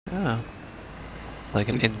Oh. Like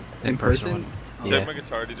an in person one. Oh. Yeah. Take my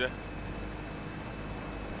guitar, DJ.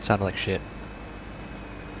 Sounded like shit.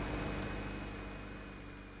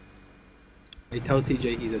 Hey, tell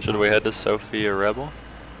TJ he's a Should we head to Sophia Rebel?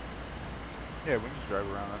 Yeah, we can just drive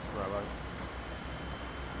around. That's what I like.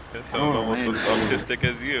 That sounds almost as autistic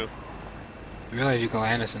as you. I realize you can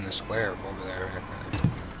land us in the square over there.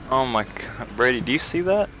 Oh my god. Brady, do you see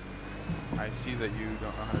that? I see that you don't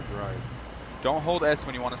know how to drive. Don't hold S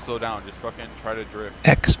when you want to slow down. Just fucking try to drift.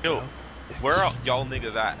 X. Yo, where are y'all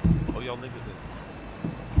niggas at? Oh, y'all niggas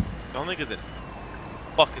in. Y'all niggas in.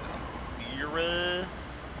 Fucking Thera.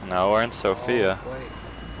 No, we're in Sophia. Oh,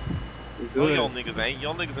 wait. No, y'all niggas ain't.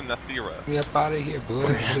 Y'all niggas in the Thera. Get up out of here, boy.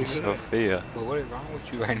 We're in Sophia. But what is wrong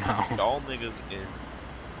with you right now? Y'all niggas in.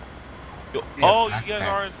 Yo, Yeah, oh, you backpack. guys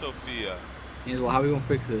are in Sophia. Yeah, well, how we gonna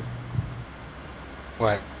fix this?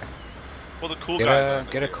 What? Well, the cool Get guys a- are in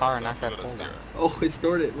the get a Thera, car and so knock that go to pole down. Thera. Oh, it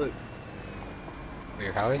stored it. Look.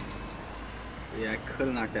 Your heli? Yeah, I could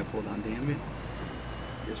have knocked that pole down. Damn it.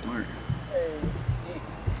 You're smart.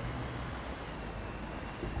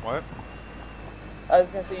 What? I was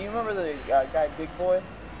gonna say, you remember the guy Big Boy?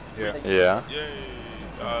 Yeah. Yeah. Yay!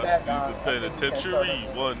 Back I on, see the I think that's penitentiary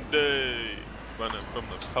what one day. Running from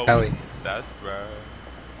the police. Heli. That's right.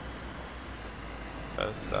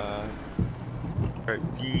 That's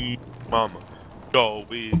right. Mama. Yo,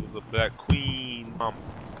 we was a black queen, mama.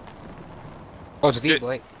 Oh, it's V, Shit.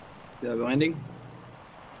 Blake. The landing?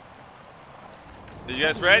 Are you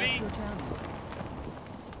guys ready?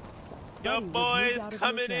 Yo, Buddy was boys, moved out of your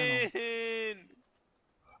coming channel. in.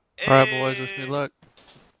 Alright, boys, wish me luck.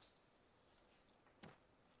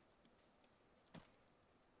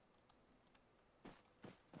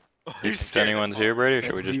 You think anyone's here, Brady, or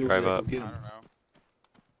should we just drive up? I don't know.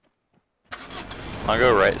 I'll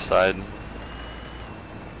go right side.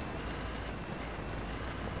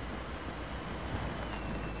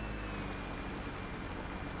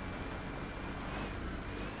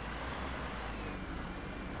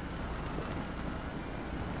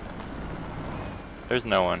 There's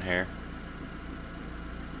no one here.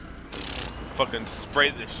 Fucking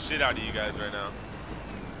spray the shit out of you guys right now.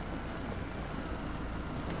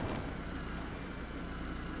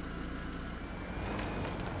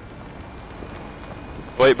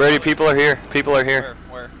 Wait, Brady, people are here. People are here.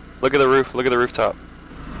 Where? Look at the roof. Look at the rooftop.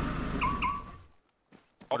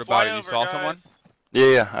 I'll What fly about it? You over, saw guys. someone?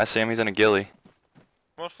 Yeah, I see him. He's in a ghillie.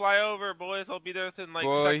 I'm gonna fly over, boys. I'll be there within like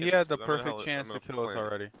Well, seconds. he had the 'cause I'm gonna perfect chance I'm to gonna kill us plane.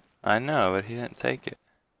 already. I know, but he didn't take it.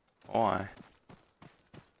 Why?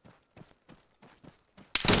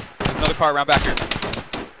 Another car around back here.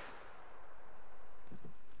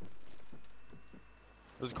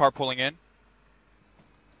 There's a car pulling in.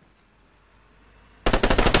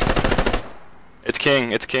 It's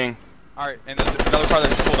King. It's King. Alright, and there's another car that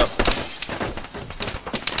just pulled up.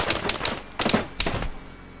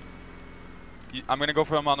 I'm gonna go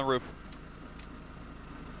for him on the roof.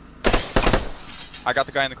 I got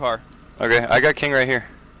the guy in the car. Okay, I got King right here.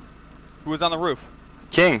 Who was on the roof?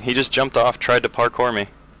 King, he just jumped off, tried to parkour me.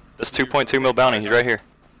 That's 2.2 mil bounty. He's right here.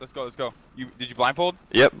 Let's go, let's go. Did you blindfold?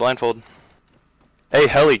 Yep, blindfold. Hey,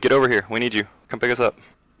 Heli, get over here. We need you. Come pick us up.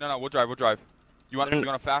 No, we'll drive, we'll drive. You want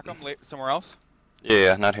to fact him somewhere else?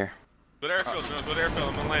 Yeah, not here. Go to airfield, no, go to airfield.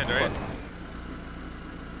 I'm gonna land, right?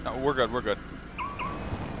 No, we're good, we're good.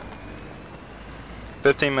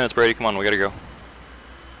 15 minutes, Brady. Come on, we gotta go. You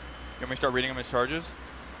want me to start reading him his charges?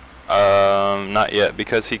 Not yet,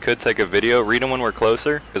 because he could take a video. Read him when we're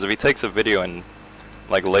closer, because if he takes a video and,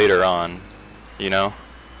 like, later on, you know?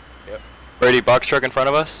 Yep. Brady, box truck in front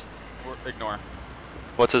of us? Ignore.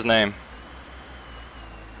 What's his name?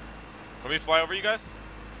 Let me fly over you guys.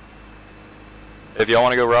 If y'all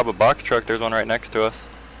want to go rob a box truck, there's one right next to us.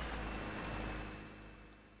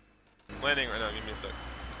 Landing right now. Give me a sec.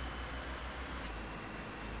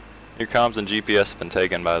 Your comms and GPS have been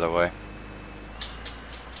taken, by the way.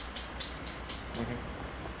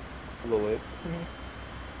 A little late.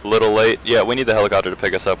 A little late. Yeah, we need the helicopter to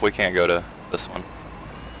pick us up. We can't go to this one.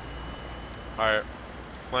 All right.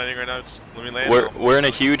 Landing right now. Just let me land. We're in a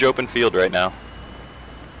huge open field right now.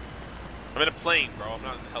 I'm in a plane, bro. I'm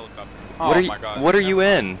not in a helicopter. Oh What are you, my god. What are you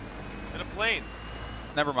in? In a plane.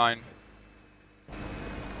 Never mind.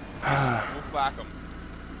 We'll flack him.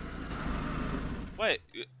 Wait.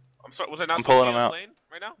 I'm sorry. Was I not I'm supposed pulling to be him in a out. plane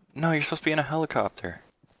right now? No, you're supposed to be in a helicopter.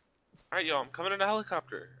 All right, yo. I'm coming in a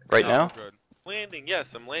helicopter. Right No, now? we're good. Landing.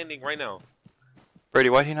 Yes, I'm landing right now. Brady,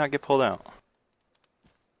 why did he not get pulled out?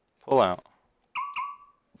 Pull out.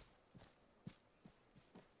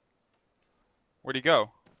 Where'd he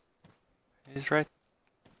go? He's right.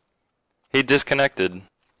 He disconnected.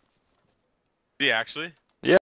 Yeah, actually.